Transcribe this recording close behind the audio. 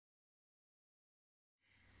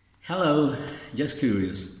Hello, just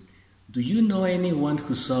curious. Do you know anyone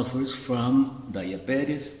who suffers from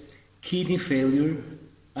diabetes, kidney failure,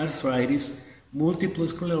 arthritis, multiple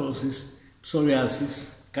sclerosis,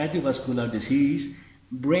 psoriasis, cardiovascular disease,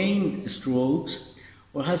 brain strokes,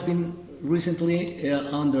 or has been recently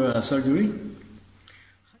under surgery?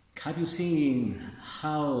 Have you seen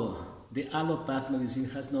how the allopath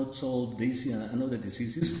medicine has not solved these and other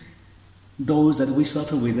diseases, those that we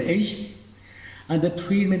suffer with age? And the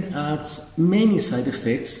treatment adds many side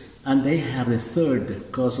effects, and they have the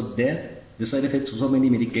third cause of death, the side effects of so many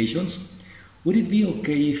medications. Would it be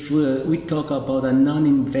okay if we talk about a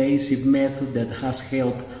non-invasive method that has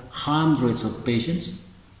helped hundreds of patients?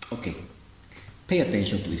 Okay, pay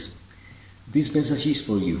attention please. This message is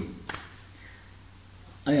for you.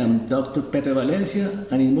 I am Dr. Pepe Valencia,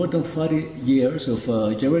 and in more than 40 years of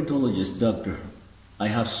gerontologist doctor, I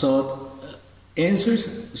have sought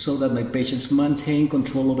answers so that my patients maintain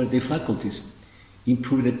control over their faculties,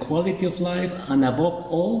 improve the quality of life, and above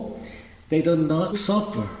all, they do not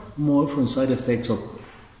suffer more from side effects of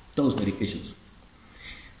those medications.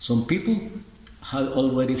 Some people have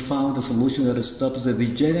already found a solution that stops the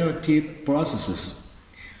degenerative processes,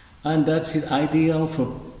 and that's ideal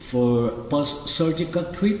for post-surgical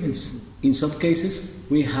treatments. In some cases,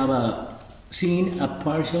 we have seen a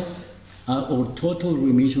partial or total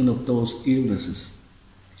remission of those illnesses.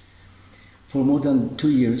 For more than 2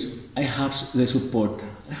 years, I have the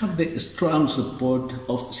strong support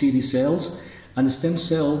of CityCells and stem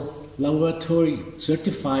cell laboratory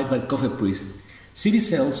certified by COFEPRIS.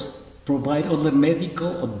 CityCells provide all the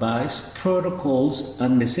medical advice, protocols,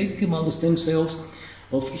 and mesenchymal stem cells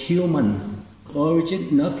of human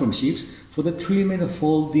origin, not from sheep, for the treatment of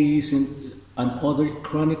all these and other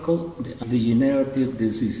chronic degenerative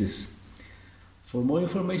diseases. For more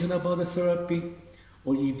information about the therapy,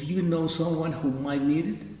 or if you know someone who might need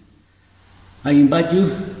it, I invite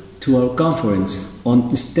you to our conference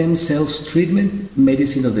on stem cells treatment,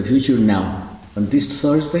 medicine of the future now, on this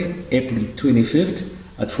Thursday, April 25th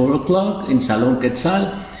at 4 o'clock in Salón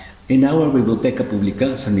Quetzal, in our Biblioteca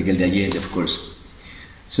Pública San Miguel de Allende, of course.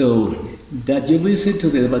 So that you listen to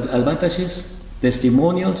the advantages,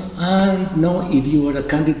 testimonials, and know if you are a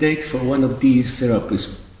candidate for one of these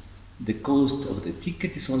therapies. The cost of the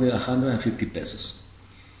ticket is only 150 pesos.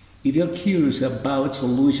 If you're curious about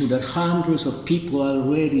solutions that hundreds of people are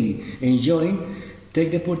already enjoying, take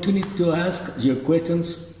the opportunity to ask your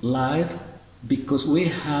questions live, because we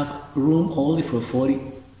have room only for 40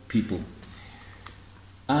 people.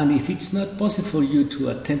 And if it's not possible for you to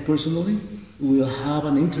attend personally, we'll have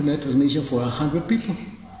an internet transmission for 100 people.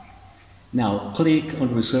 Now, click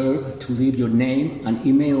on reserve to leave your name and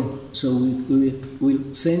email, so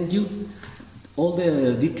we'll send you all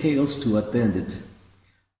the details to attend it.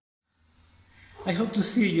 I hope to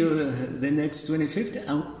see you the next 25th,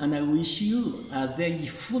 and I wish you a day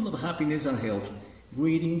full of happiness and health.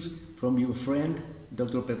 Greetings from your friend,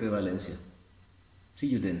 Dr. Pepe Valencia. See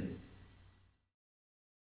you then.